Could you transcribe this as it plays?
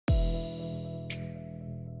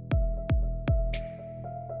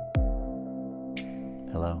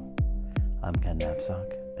Hello, I'm Ken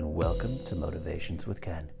Napzok, and welcome to Motivations with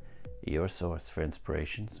Ken, your source for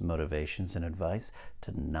inspirations, motivations, and advice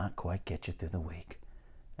to not quite get you through the week.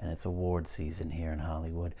 And it's award season here in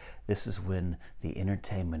Hollywood. This is when the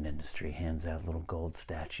entertainment industry hands out little gold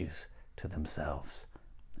statues to themselves.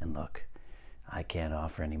 And look, I can't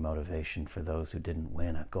offer any motivation for those who didn't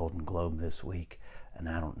win a Golden Globe this week, and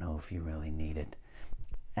I don't know if you really need it.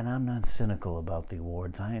 And I'm not cynical about the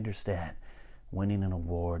awards. I understand. Winning an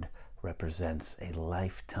award represents a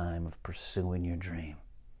lifetime of pursuing your dream,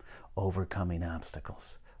 overcoming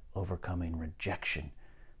obstacles, overcoming rejection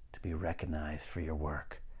to be recognized for your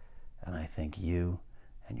work. And I think you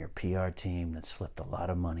and your PR team that slipped a lot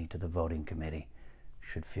of money to the voting committee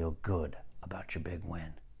should feel good about your big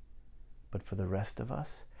win. But for the rest of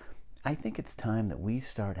us, I think it's time that we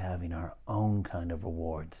start having our own kind of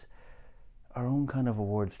awards. Our own kind of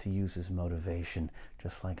awards to use as motivation,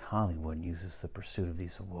 just like Hollywood uses the pursuit of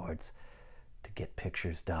these awards to get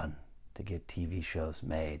pictures done, to get TV shows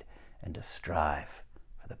made, and to strive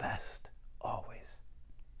for the best, always.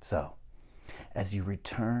 So, as you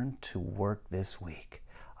return to work this week,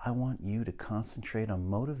 I want you to concentrate on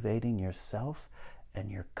motivating yourself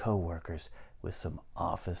and your coworkers with some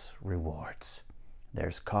office rewards.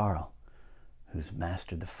 There's Carl, who's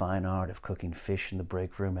mastered the fine art of cooking fish in the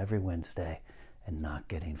break room every Wednesday and not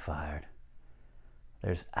getting fired.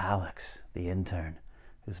 There's Alex, the intern,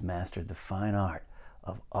 who's mastered the fine art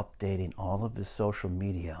of updating all of his social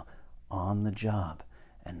media on the job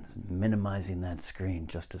and minimizing that screen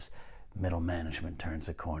just as middle management turns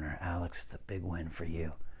the corner. Alex, it's a big win for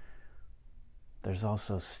you. There's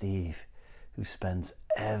also Steve, who spends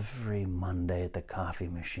every Monday at the coffee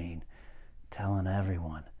machine telling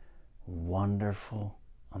everyone wonderful,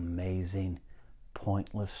 amazing,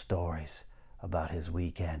 pointless stories about his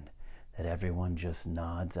weekend that everyone just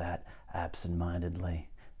nods at absent-mindedly,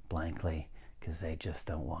 blankly, because they just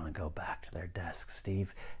don't want to go back to their desks.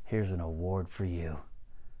 Steve, here's an award for you.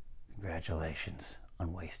 Congratulations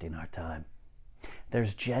on wasting our time.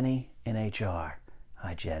 There's Jenny in HR.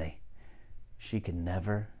 Hi, Jenny. She can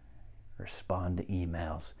never respond to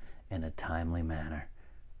emails in a timely manner.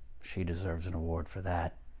 She deserves an award for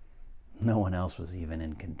that. No one else was even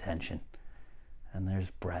in contention. And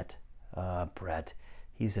there's Brett. Brett,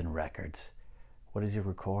 he's in records. What does he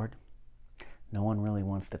record? No one really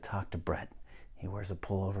wants to talk to Brett. He wears a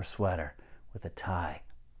pullover sweater with a tie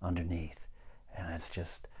underneath. And that's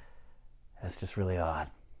just really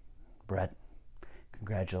odd. Brett,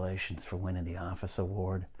 congratulations for winning the Office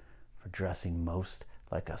Award for dressing most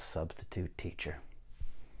like a substitute teacher.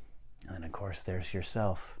 And of course, there's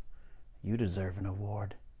yourself. You deserve an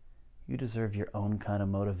award. You deserve your own kind of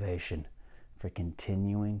motivation for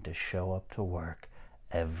continuing to show up to work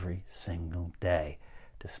every single day,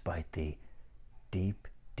 despite the deep,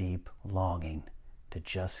 deep longing to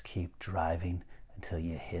just keep driving until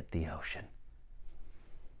you hit the ocean.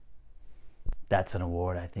 That's an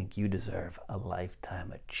award I think you deserve a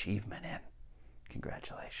lifetime achievement in.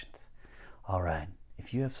 Congratulations. All right,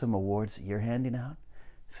 if you have some awards that you're handing out,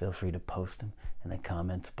 feel free to post them in the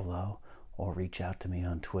comments below or reach out to me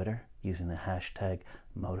on Twitter using the hashtag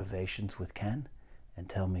 #MotivationsWithKen and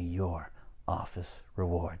tell me your office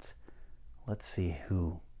rewards. Let's see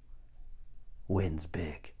who wins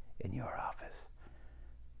big in your office.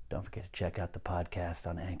 Don't forget to check out the podcast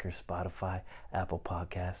on Anchor, Spotify, Apple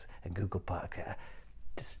Podcasts, and Google Podcasts.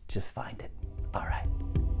 Just find it. All right.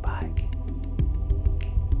 Bye.